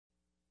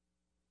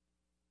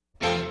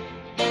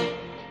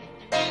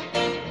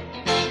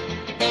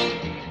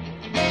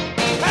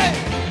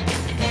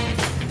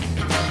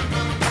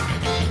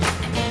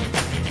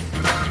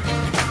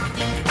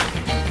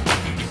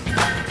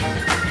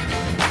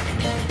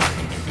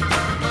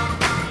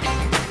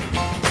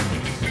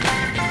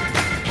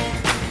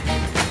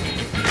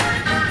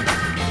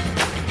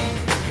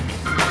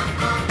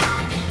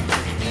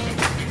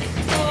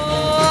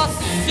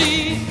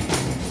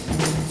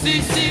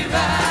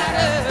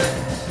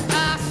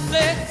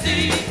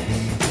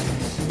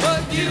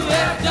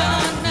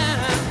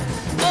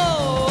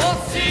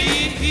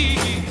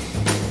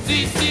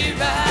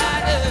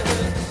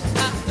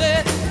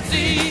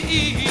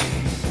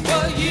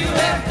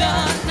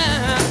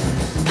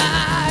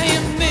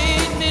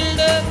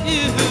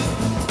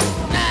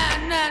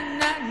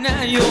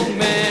now, young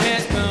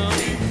man, come.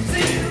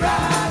 Mitch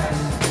Ryder.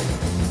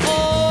 Oh,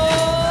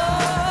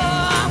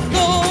 I'm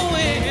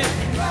going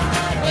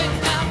with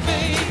my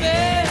baby,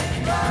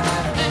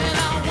 and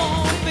I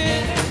won't be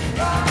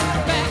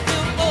back to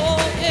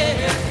old,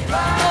 yeah.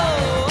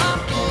 Oh,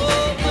 I'm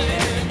going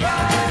with my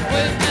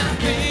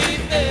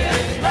baby,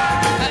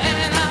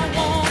 and I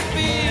won't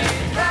be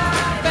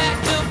back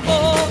to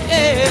old,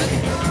 yeah.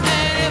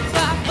 And if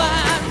I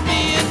find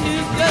me a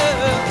new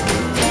girl,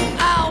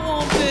 I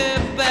won't be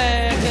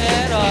back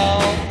at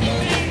all.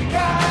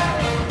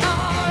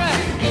 All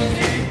right.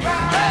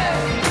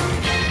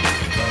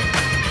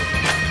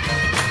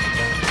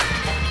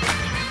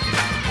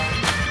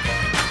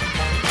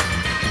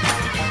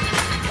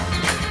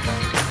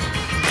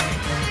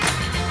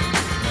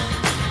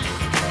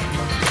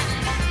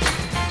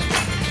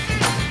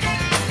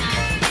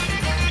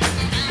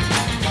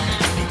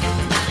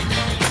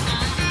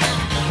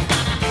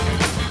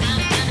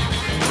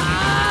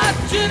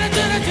 Jenny,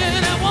 Jenny,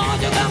 Jenny,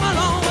 won't you come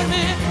along with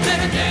me?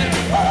 Jenny, Jenny,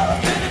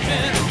 Jenny,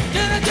 Jenny,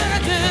 Jenny, Jenny,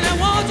 Jenny,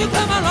 won't you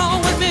come along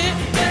with me?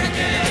 Jenny,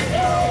 Jenny,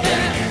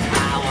 Jenny,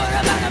 I would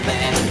have got a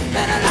bed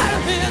and a lot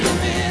of pills to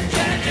me.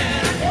 Jenny,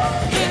 Jenny,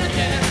 Jenny,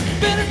 Jenny,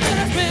 spinning,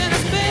 spinning,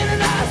 spinning, spinning,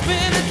 like a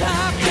spinning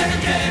top. Jenny,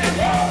 Jenny,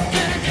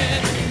 Jenny, Jenny,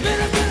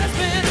 spinning, spinning,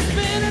 spinning,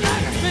 spinning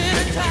like a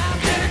spinning top.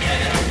 Jenny,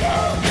 Jenny,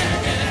 Jenny,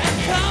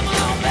 Jenny, come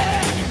along,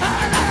 baby,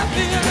 I like a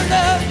feel the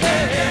love,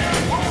 yeah.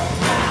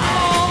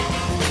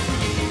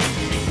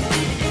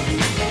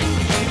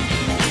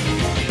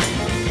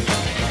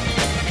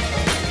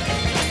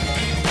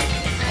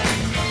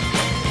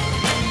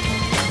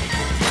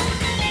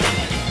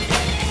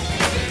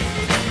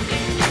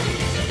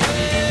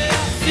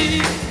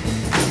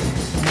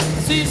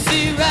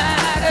 Mitch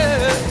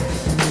Ryder,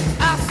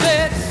 I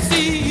said,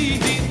 see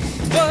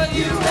what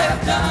you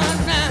have done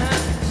now.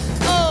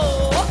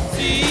 Oh,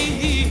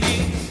 see,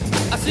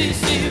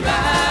 Mitch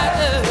Ryder.